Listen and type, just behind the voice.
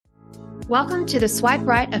Welcome to the Swipe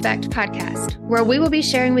Right Effect podcast, where we will be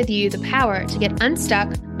sharing with you the power to get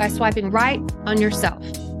unstuck by swiping right on yourself.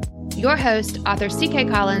 Your host, author C.K.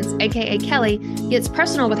 Collins, aka Kelly, gets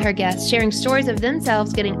personal with her guests, sharing stories of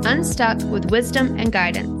themselves getting unstuck with wisdom and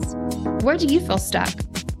guidance. Where do you feel stuck?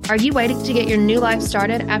 Are you waiting to get your new life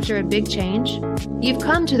started after a big change? You've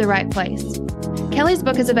come to the right place. Kelly's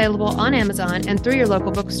book is available on Amazon and through your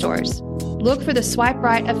local bookstores. Look for the Swipe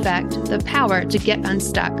Right Effect, the power to get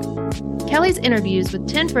unstuck. Kelly's interviews with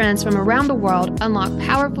 10 friends from around the world unlock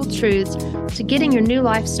powerful truths to getting your new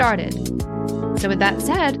life started. So with that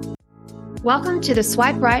said, welcome to the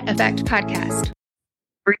Swipe Right Effect podcast.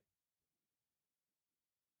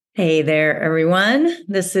 Hey there, everyone.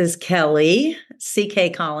 This is Kelly,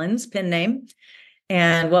 C.K. Collins, pen name,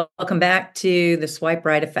 and welcome back to the Swipe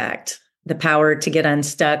Right Effect, the Power to Get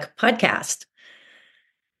Unstuck podcast.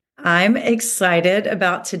 I'm excited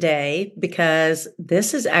about today because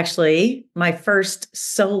this is actually my first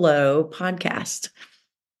solo podcast.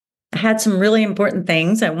 I had some really important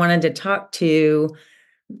things I wanted to talk to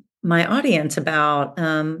my audience about,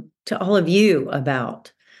 to all of you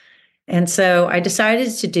about. And so I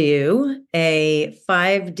decided to do a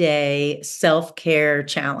 5-day self-care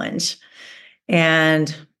challenge.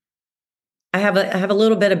 And I have a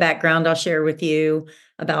little bit of background I'll share with you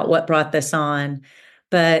about what brought this on.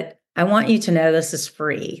 But I want you to know this is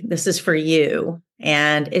free. This is for you.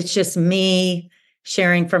 And it's just me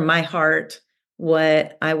sharing from my heart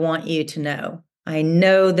what I want you to know. I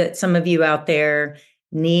know that some of you out there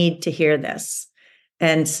need to hear this.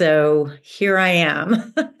 And so here I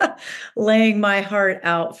am laying my heart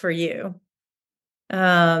out for you.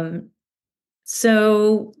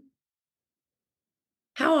 So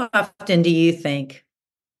how often do you think,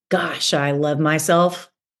 gosh, I love myself?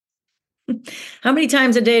 How many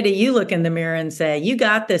times a day do you look in the mirror and say, you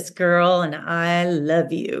got this, girl, and I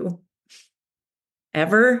love you?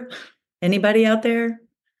 Ever? Anybody out there?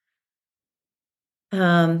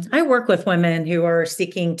 I work with women who are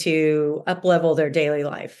seeking to up-level their daily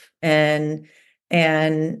life and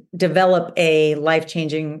develop a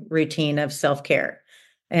life-changing routine of self-care.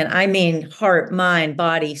 And I mean heart, mind,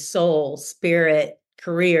 body, soul, spirit,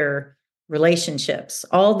 career, relationships.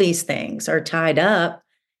 All these things are tied up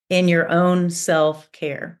in your own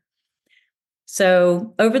self-care.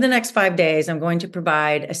 So over the next 5 days, I'm going to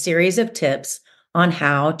provide a series of tips on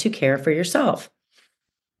how to care for yourself.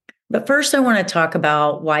 But first, I want to talk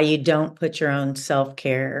about why you don't put your own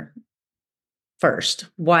self-care first,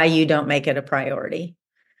 why you don't make it a priority.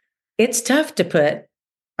 It's tough to put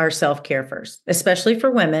our self-care first, especially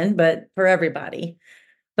for women, but for everybody.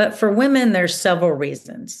 But for women, there's several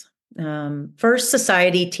reasons. First,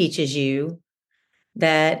 society teaches you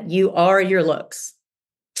that you are your looks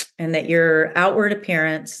and that your outward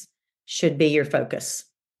appearance should be your focus.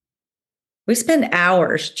 We spend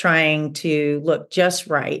hours trying to look just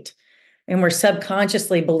right, and we're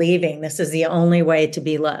subconsciously believing this is the only way to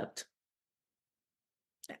be loved.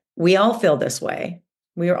 We all feel this way.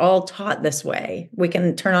 We are all taught this way. We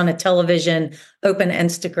can turn on a television, open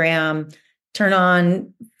Instagram, turn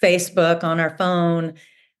on Facebook on our phone,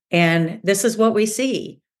 and this is what we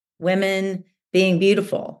see. Women being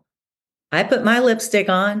beautiful. I put my lipstick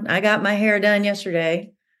on. I got my hair done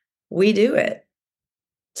yesterday. We do it.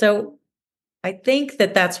 So I think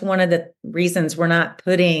that that's one of the reasons we're not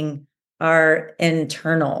putting our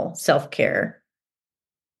internal self-care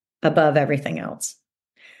above everything else.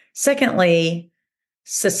 Secondly,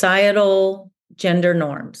 societal gender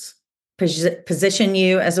norms position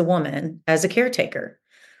you as a woman as a caretaker,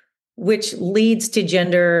 which leads to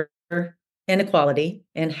gender inequality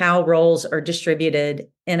in how roles are distributed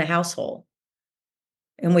in a household.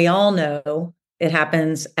 And we all know it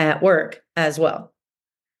happens at work as well.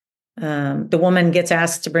 The woman gets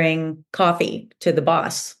asked to bring coffee to the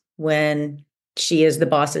boss when she is the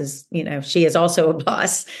boss's, she is also a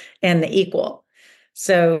boss and the equal.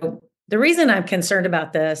 So the reason I'm concerned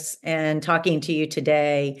about this and talking to you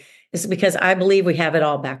today is because I believe we have it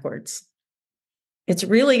all backwards. It's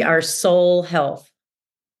really our soul health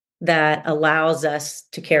that allows us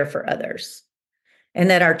to care for others,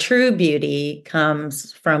 and that our true beauty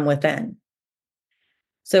comes from within.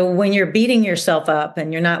 So when you're beating yourself up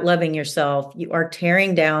and you're not loving yourself, you are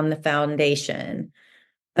tearing down the foundation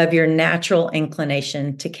of your natural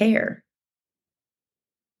inclination to care.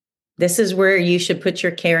 This is where you should put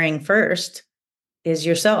your caring first, is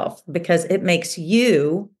yourself, because it makes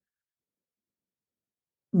you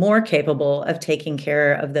more capable of taking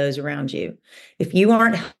care of those around you. If you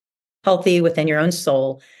aren't healthy within your own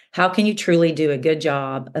soul, how can you truly do a good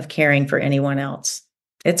job of caring for anyone else?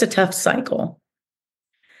 It's a tough cycle.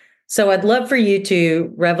 So I'd love for you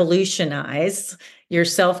to revolutionize your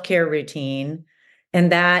self-care routine.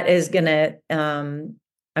 And that is going to, I'm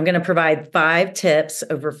going to provide 5 tips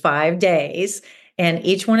over 5 days. And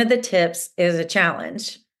each one of the tips is a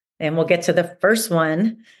challenge. And we'll get to the first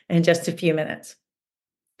one in just a few minutes.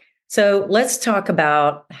 So let's talk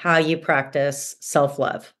about how you practice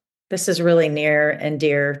self-love. This is really near and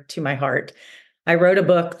dear to my heart. I wrote a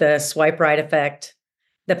book, The Swipe Right Effect,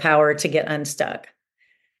 The Power to Get Unstuck.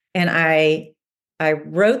 And I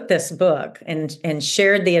wrote this book and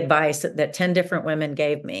shared the advice that 10 different women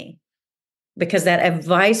gave me, because that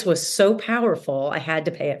advice was so powerful, I had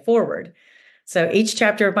to pay it forward. So each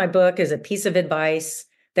chapter of my book is a piece of advice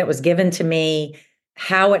that was given to me,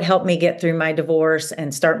 how it helped me get through my divorce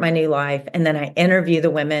and start my new life. And then I interview the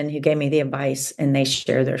women who gave me the advice, and they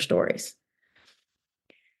share their stories.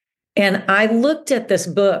 And I looked at this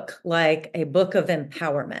book like a book of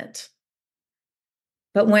empowerment.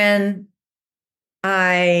 But when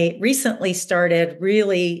I recently started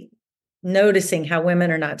really noticing how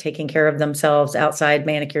women are not taking care of themselves outside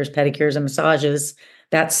manicures, pedicures, and massages,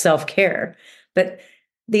 that's self-care. But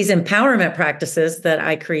these empowerment practices that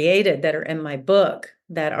I created that are in my book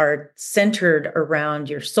that are centered around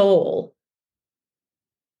your soul,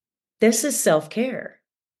 this is self-care.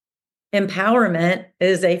 Empowerment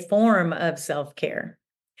is a form of self-care.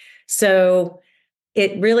 So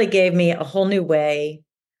it really gave me a whole new way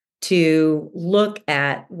to look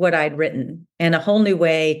at what I'd written and a whole new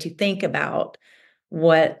way to think about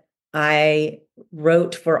what I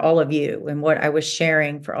wrote for all of you and what I was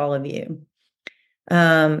sharing for all of you.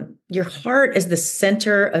 Your heart is the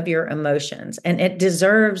center of your emotions, and it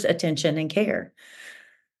deserves attention and care.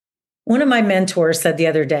 One of my mentors said the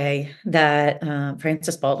other day that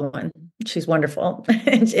Frances Baldwin, she's wonderful.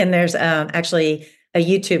 And there's actually a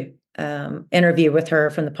YouTube interview with her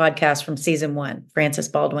from the podcast from season 1, Frances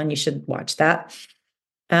Baldwin. You should watch that.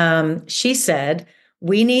 She said,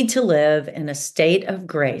 we need to live in a state of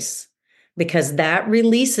grace because that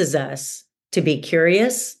releases us to be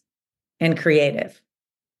curious and creative.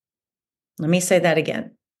 Let me say that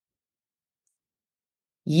again.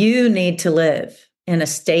 You need to live in a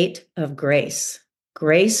state of grace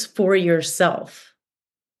for yourself,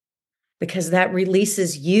 because that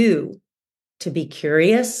releases you to be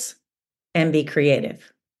curious and be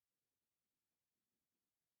creative.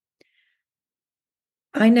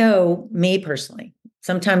 I know me personally.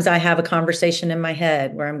 Sometimes I have a conversation in my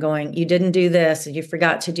head where I'm going, you didn't do this, you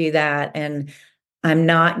forgot to do that. And I'm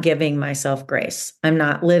not giving myself grace. I'm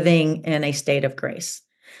not living in a state of grace.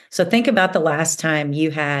 So think about the last time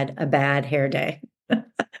you had a bad hair day.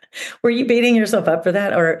 Were you beating yourself up for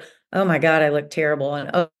that? Or, oh my God, I look terrible. And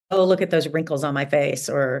oh, look at those wrinkles on my face.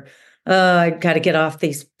 Or, oh, I got to get off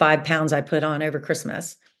these 5 pounds I put on over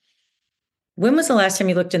Christmas. When was the last time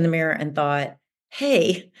you looked in the mirror and thought,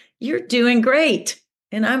 hey, you're doing great,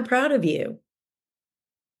 and I'm proud of you?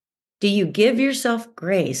 Do you give yourself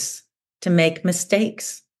grace to make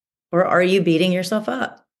mistakes, or are you beating yourself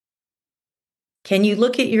up? Can you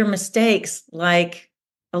look at your mistakes like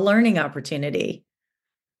a learning opportunity?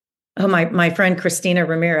 Oh, my friend Christina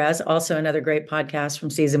Ramirez, also another great podcast from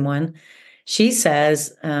season 1, she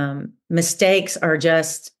says mistakes are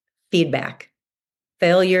just feedback.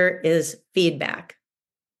 Failure is feedback.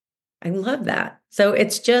 I love that. So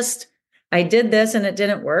it's just, I did this and it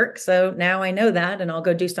didn't work. So now I know that, and I'll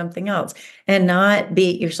go do something else, and not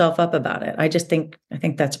beat yourself up about it. I think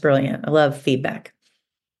that's brilliant. I love feedback.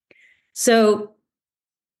 So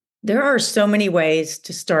there are so many ways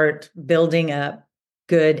to start building up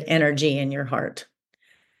good energy in your heart.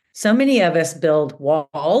 So many of us build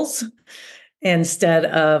walls instead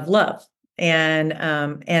of love.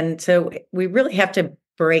 And so we really have to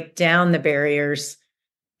break down the barriers,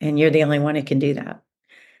 and you're the only one who can do that.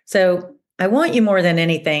 So I want you more than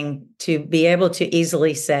anything to be able to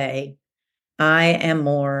easily say, I am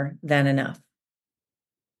more than enough.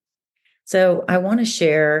 So I want to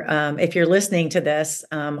share, if you're listening to this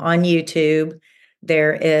on YouTube,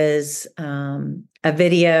 there is a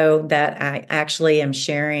video that I actually am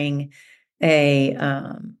sharing a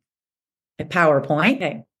PowerPoint.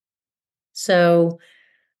 Okay. So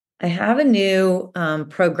I have a new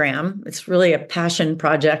program. It's really a passion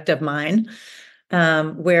project of mine,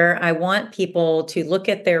 where I want people to look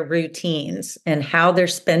at their routines and how they're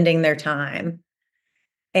spending their time.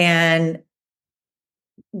 And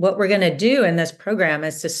what we're going to do in this program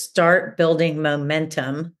is to start building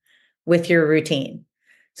momentum with your routine.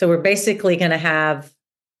 So we're basically going to have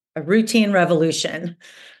a routine revolution,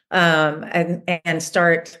 and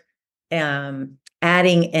start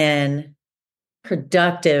adding in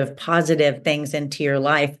productive, positive things into your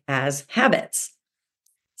life as habits.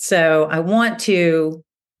 So I want to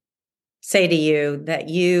say to you that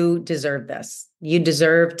you deserve this. You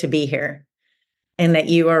deserve to be here and that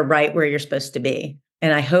you are right where you're supposed to be.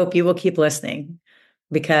 And I hope you will keep listening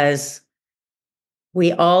because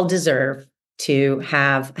we all deserve to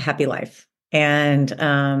have a happy life. And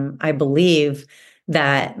I believe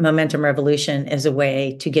that Momentum Revolution is a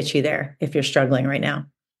way to get you there if you're struggling right now.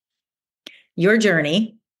 Your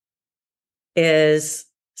journey is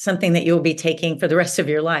something that you'll be taking for the rest of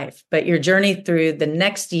your life, but your journey through the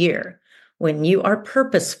next year, when you are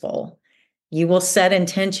purposeful, you will set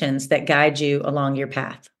intentions that guide you along your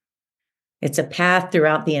path. It's a path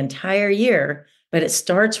throughout the entire year, but it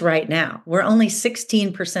starts right now. We're only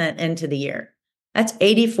 16% into the year. That's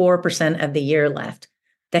 84% of the year left.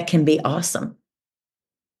 That can be awesome.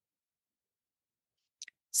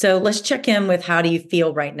 So let's check in with how do you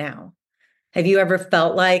feel right now? Have you ever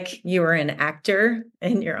felt like you were an actor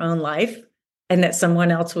in your own life and that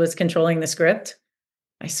someone else was controlling the script?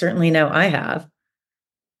 I certainly know I have.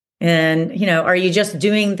 And, are you just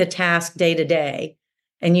doing the task day to day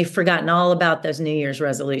and you've forgotten all about those New Year's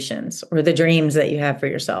resolutions or the dreams that you have for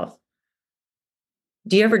yourself?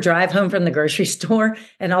 Do you ever drive home from the grocery store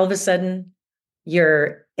and all of a sudden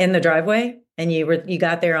you're in the driveway and you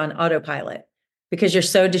got there on autopilot because you're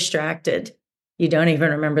so distracted, you don't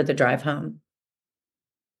even remember the drive home?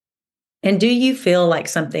 And do you feel like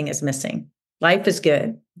something is missing? Life is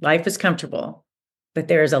good. Life is comfortable, but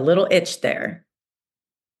there's a little itch there.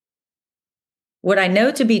 What I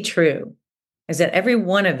know to be true is that every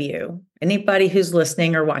one of you, anybody who's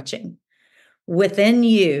listening or watching, within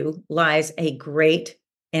you lies a great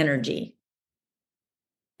energy.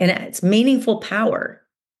 And it's meaningful power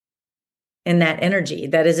in that energy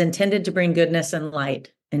that is intended to bring goodness and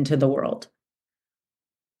light into the world.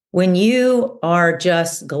 When you are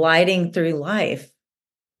just gliding through life,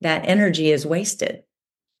 that energy is wasted.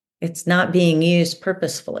 It's not being used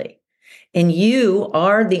purposefully. And you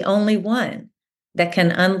are the only one that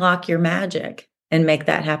can unlock your magic and make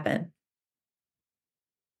that happen.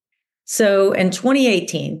 So in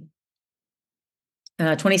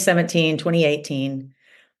 2017, 2018,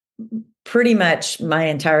 pretty much my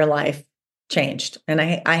entire life changed. And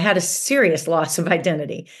I had a serious loss of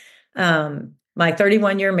identity. My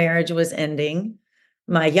 31-year marriage was ending.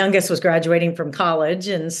 My youngest was graduating from college.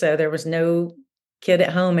 And so there was no kid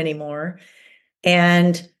at home anymore.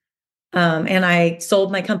 And I sold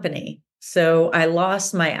my company. So I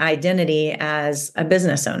lost my identity as a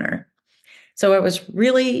business owner. So I was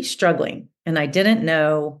really struggling and I didn't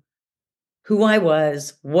know who I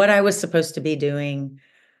was, what I was supposed to be doing.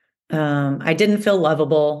 I didn't feel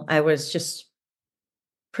lovable. I was just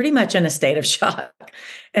pretty much in a state of shock.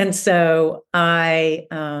 And so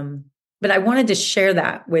but I wanted to share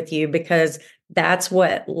that with you because that's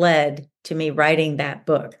what led to me writing that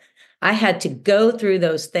book. I had to go through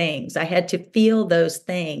those things. I had to feel those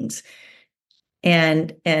things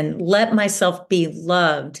and let myself be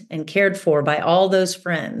loved and cared for by all those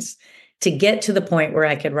friends to get to the point where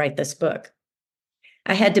I could write this book.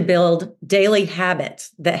 I had to build daily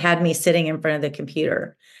habits that had me sitting in front of the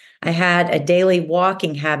computer. I had a daily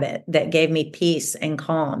walking habit that gave me peace and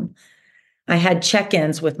calm. I had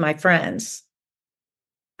check-ins with my friends.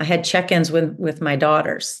 I had check-ins with my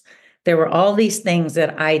daughters. There were all these things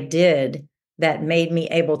that I did that made me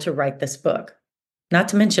able to write this book, not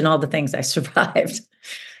to mention all the things I survived.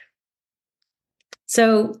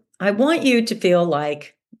 So I want you to feel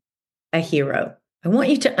like a hero. I want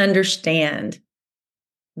you to understand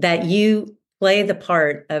that you play the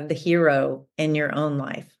part of the hero in your own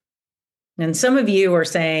life. And some of you are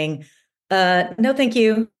saying, no, thank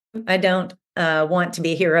you. I don't want to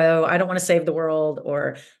be a hero. I don't want to save the world,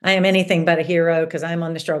 or I am anything but a hero because I'm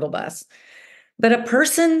on the struggle bus. But a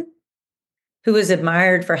person who is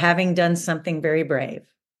admired for having done something very brave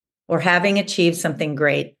or having achieved something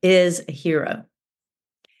great is a hero.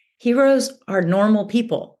 Heroes are normal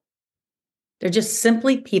people. They're just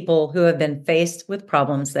simply people who have been faced with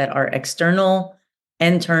problems that are external,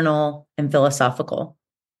 internal, and philosophical.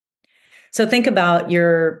 So think about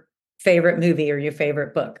your favorite movie or your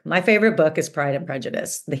favorite book. My favorite book is Pride and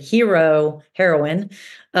Prejudice. The heroine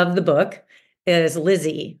of the book is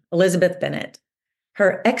Lizzie, Elizabeth Bennet.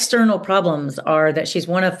 Her external problems are that she's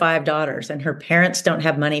one of 5 daughters and her parents don't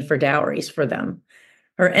have money for dowries for them.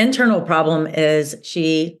 Her internal problem is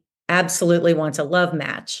she absolutely wants a love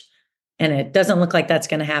match and it doesn't look like that's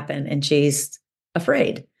going to happen and she's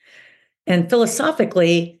afraid. And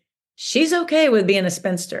philosophically, she's okay with being a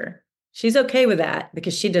spinster. She's okay with that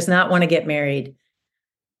because she does not want to get married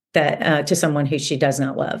to someone who she does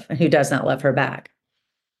not love and who does not love her back.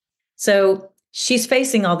 So she's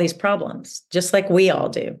facing all these problems, just like we all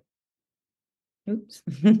do. Oops.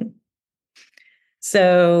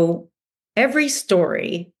 So every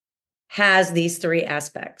story has these three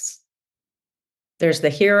aspects. There's the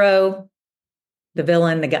hero, the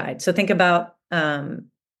villain, the guide. So think about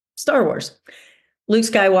Star Wars. Luke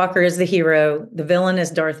Skywalker is the hero, the villain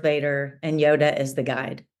is Darth Vader, and Yoda is the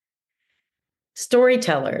guide.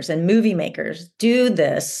 Storytellers and movie makers use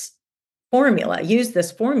this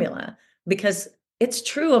formula, because it's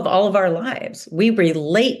true of all of our lives. We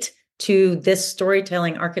relate to this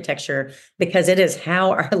storytelling architecture because it is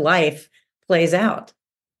how our life plays out.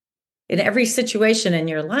 In every situation in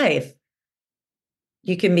your life,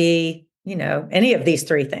 you can be, any of these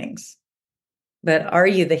three things. But are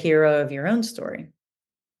you the hero of your own story?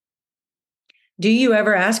 Do you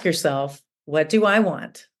ever ask yourself, what do I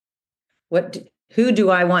want? Who do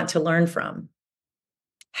I want to learn from?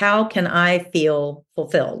 How can I feel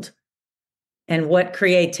fulfilled? And what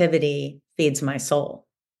creativity feeds my soul?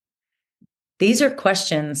 These are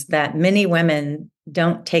questions that many women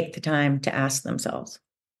don't take the time to ask themselves.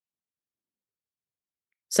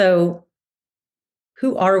 So,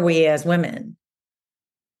 who are we as women?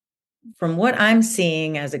 From what I'm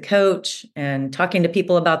seeing as a coach and talking to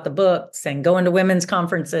people about the books and going to women's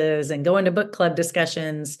conferences and going to book club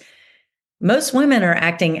discussions, most women are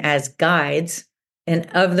acting as guides in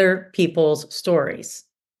other people's stories.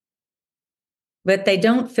 But they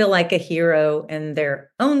don't feel like a hero in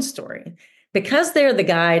their own story. Because they're the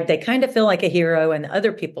guide, they kind of feel like a hero in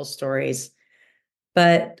other people's stories.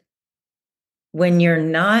 But when you're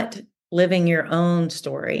not living your own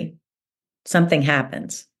story, something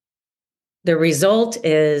happens. The result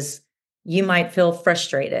is you might feel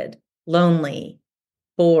frustrated, lonely,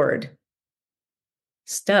 bored,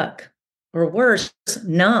 stuck, or worse,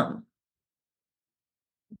 numb.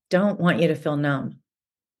 Don't want you to feel numb.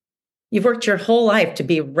 You've worked your whole life to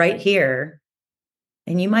be right here,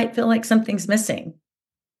 and you might feel like something's missing.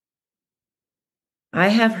 I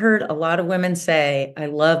have heard a lot of women say, I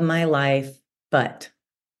love my life, but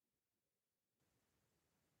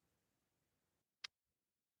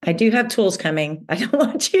I do have tools coming. I don't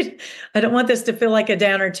want this to feel like a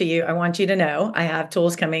downer to you. I want you to know I have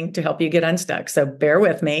tools coming to help you get unstuck. So bear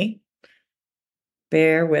with me.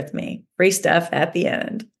 Bear with me. Free stuff at the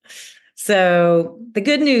end. So the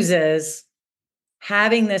good news is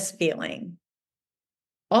having this feeling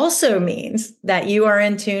also means that you are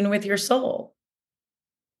in tune with your soul.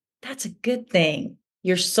 That's a good thing.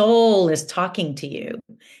 Your soul is talking to you.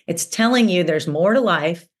 It's telling you there's more to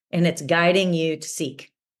life, and it's guiding you to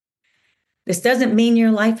seek. This doesn't mean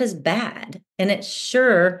your life is bad, and it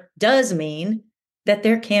sure does mean that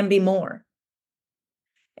there can be more.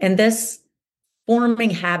 And this forming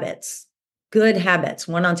habits, good habits,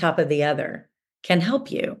 one on top of the other, can help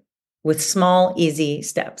you with small, easy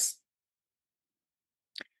steps.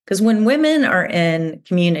 Because when women are in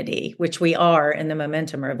community, which we are in the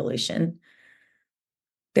Momentum Revolution,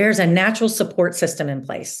 there's a natural support system in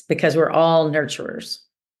place because we're all nurturers.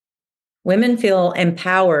 Women feel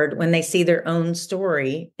empowered when they see their own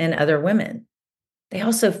story in other women. They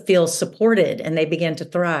also feel supported and they begin to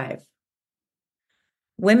thrive.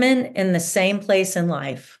 Women in the same place in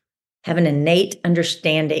life have an innate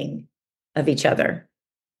understanding of each other.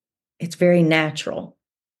 It's very natural.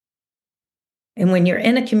 And when you're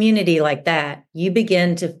in a community like that, you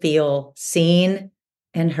begin to feel seen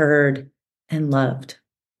and heard and loved.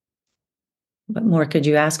 What more could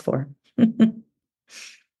you ask for?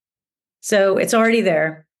 So it's already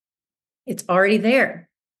there. It's already there,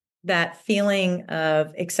 that feeling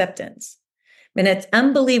of acceptance. And it's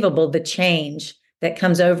unbelievable the change that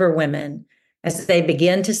comes over women as they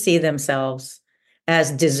begin to see themselves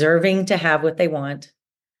as deserving to have what they want,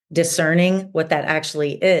 discerning what that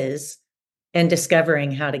actually is, and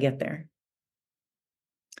discovering how to get there.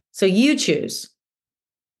 So you choose.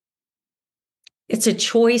 It's a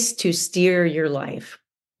choice to steer your life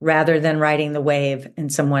rather than riding the wave in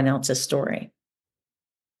someone else's story.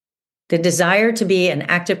 The desire to be an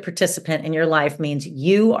active participant in your life means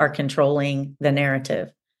you are controlling the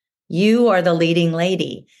narrative. You are the leading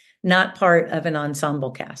lady, not part of an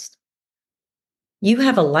ensemble cast. You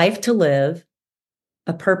have a life to live,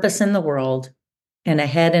 a purpose in the world, and a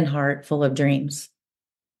head and heart full of dreams.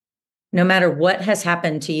 No matter what has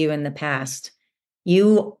happened to you in the past,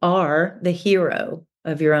 you are the hero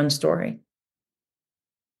of your own story.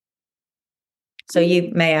 So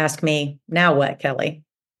you may ask me, now what, Kelly?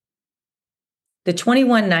 The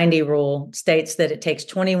 21-90 rule states that it takes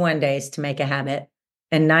 21 days to make a habit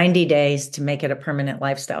and 90 days to make it a permanent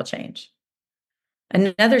lifestyle change.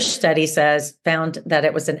 Another study found that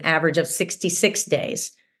it was an average of 66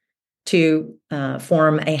 days to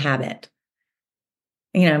form a habit.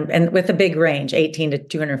 And with a big range, 18 to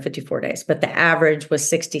 254 days, but the average was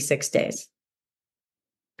 66 days.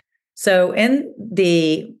 So in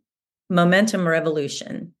the momentum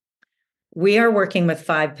revolution, we are working with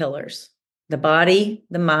 5 pillars: the body,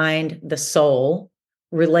 the mind, the soul,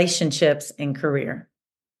 relationships, and career.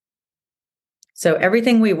 So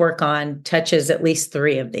everything we work on touches at least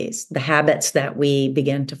 3 of these, the habits that we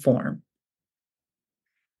begin to form.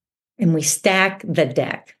 And we stack the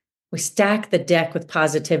deck. We stack the deck with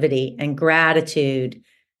positivity and gratitude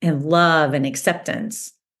and love and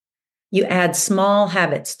acceptance. You add small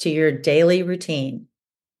habits to your daily routine.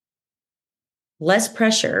 Less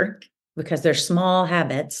pressure, because they're small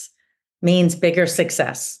habits, means bigger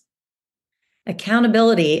success.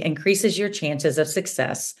 Accountability increases your chances of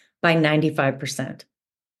success by 95%.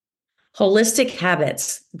 Holistic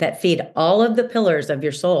habits that feed all of the pillars of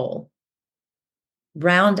your soul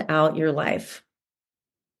round out your life,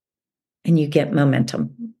 and you get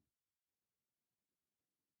momentum.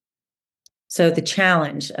 So the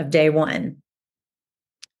challenge of day 1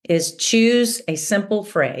 is choose a simple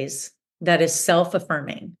phrase that is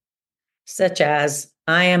self-affirming, such as,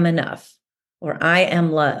 I am enough, or I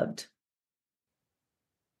am loved.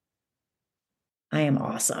 I am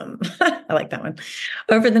awesome. I like that one.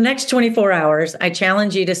 Over the next 24 hours, I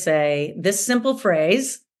challenge you to say this simple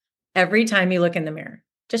phrase every time you look in the mirror.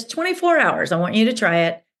 Just 24 hours. I want you to try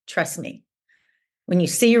it. Trust me. When you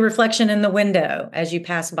see your reflection in the window as you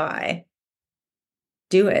pass by,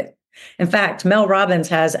 do it. In fact, Mel Robbins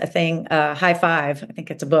has a thing, High Five. I think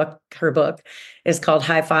it's a book. Her book is called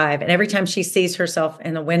High Five. And every time she sees herself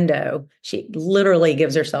in the window, she literally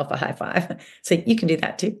gives herself a high five. So you can do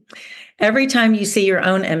that too. Every time you see your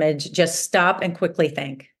own image, just stop and quickly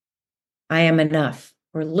think, I am enough.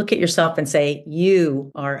 Or look at yourself and say,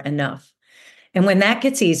 you are enough. And when that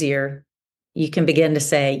gets easier, you can begin to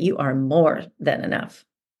say, you are more than enough.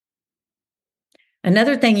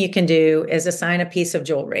 Another thing you can do is assign a piece of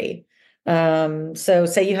jewelry. So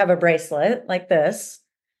say you have a bracelet like this.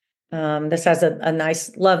 This has a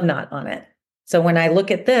nice love knot on it. So when I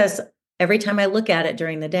look at this, every time I look at it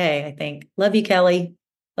during the day, I think, love you, Kelly.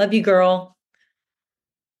 Love you, girl.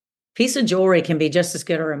 Piece of jewelry can be just as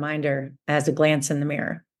good a reminder as a glance in the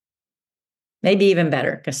mirror. Maybe even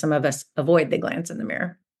better, because some of us avoid the glance in the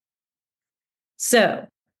mirror. So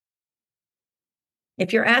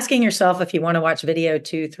if you're asking yourself if you want to watch video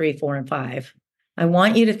 2, 3, 4, and 5, I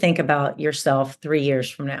want you to think about yourself 3 years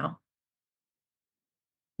from now.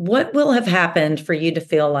 What will have happened for you to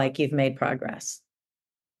feel like you've made progress?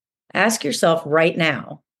 Ask yourself right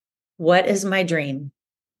now, what is my dream?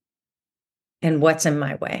 And what's in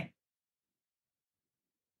my way?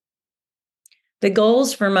 The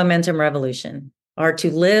goals for Momentum Revolution are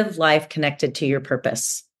to live life connected to your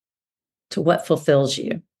purpose, to what fulfills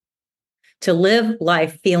you, to live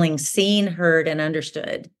life feeling seen, heard, and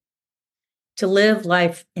understood, to live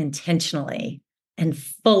life intentionally and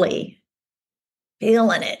fully,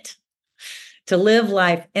 feeling it, to live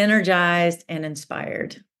life energized and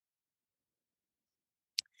inspired.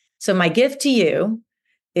 So my gift to you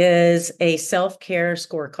is a self-care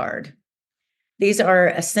scorecard. These are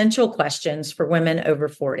essential questions for women over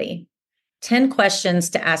 40. 10 questions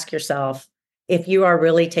to ask yourself if you are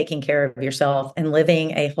really taking care of yourself and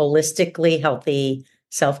living a holistically healthy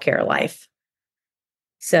self-care life.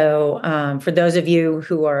 So for those of you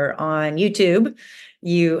who are on YouTube,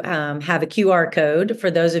 you have a QR code. For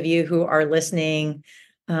those of you who are listening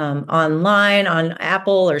online on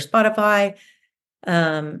Apple or Spotify,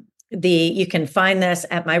 you can find this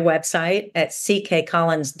at my website at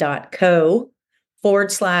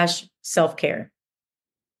ckcollins.co/self-care.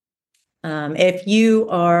 If you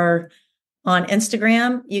are on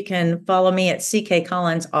Instagram, you can follow me at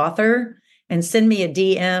ckcollinsauthor and send me a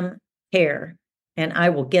DM care, and I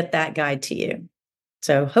will get that guide to you.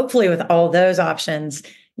 So hopefully with all those options,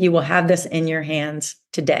 you will have this in your hands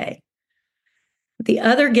today. The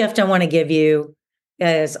other gift I want to give you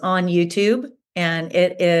is on YouTube, and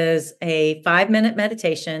it is a 5-minute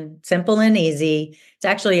meditation, simple and easy. It's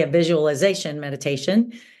actually a visualization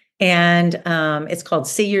meditation, and it's called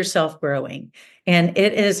See Yourself Growing. And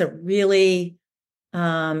it is a really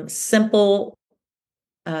simple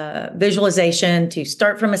visualization to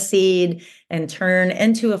start from a seed and turn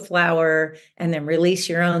into a flower and then release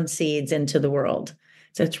your own seeds into the world.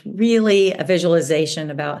 So it's really a visualization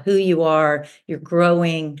about who you are, you're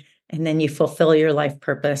growing, and then you fulfill your life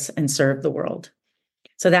purpose and serve the world.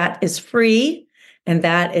 So that is free, and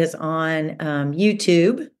that is on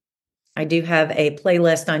YouTube. I do have a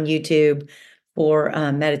playlist on YouTube for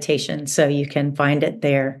meditation, so you can find it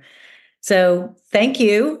there. So thank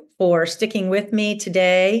you for sticking with me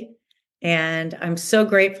today. And I'm so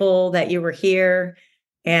grateful that you were here.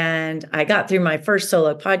 And I got through my first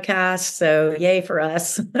solo podcast. So yay for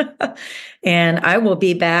us. And I will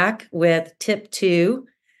be back with tip 2.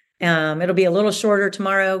 It'll be a little shorter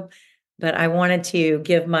tomorrow, but I wanted to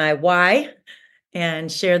give my why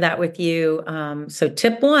and share that with you. So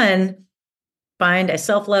tip 1, find a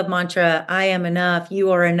self-love mantra. I am enough.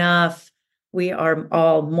 You are enough. We are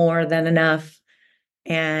all more than enough.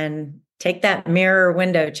 And take that mirror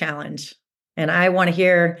window challenge. And I want to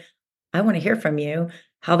hear from you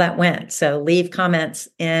how that went. So leave comments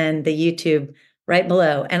in the YouTube right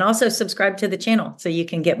below, and also subscribe to the channel so you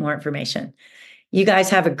can get more information. You guys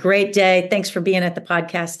have a great day. Thanks for being at the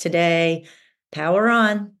podcast today. Power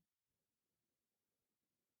on.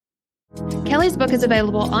 Kelly's book is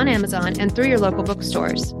available on Amazon and through your local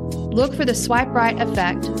bookstores. Look for the Swipe Right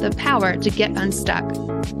Effect, the power to get unstuck.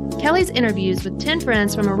 Kelly's interviews with 10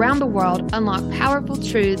 friends from around the world unlock powerful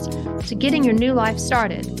truths to getting your new life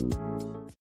started.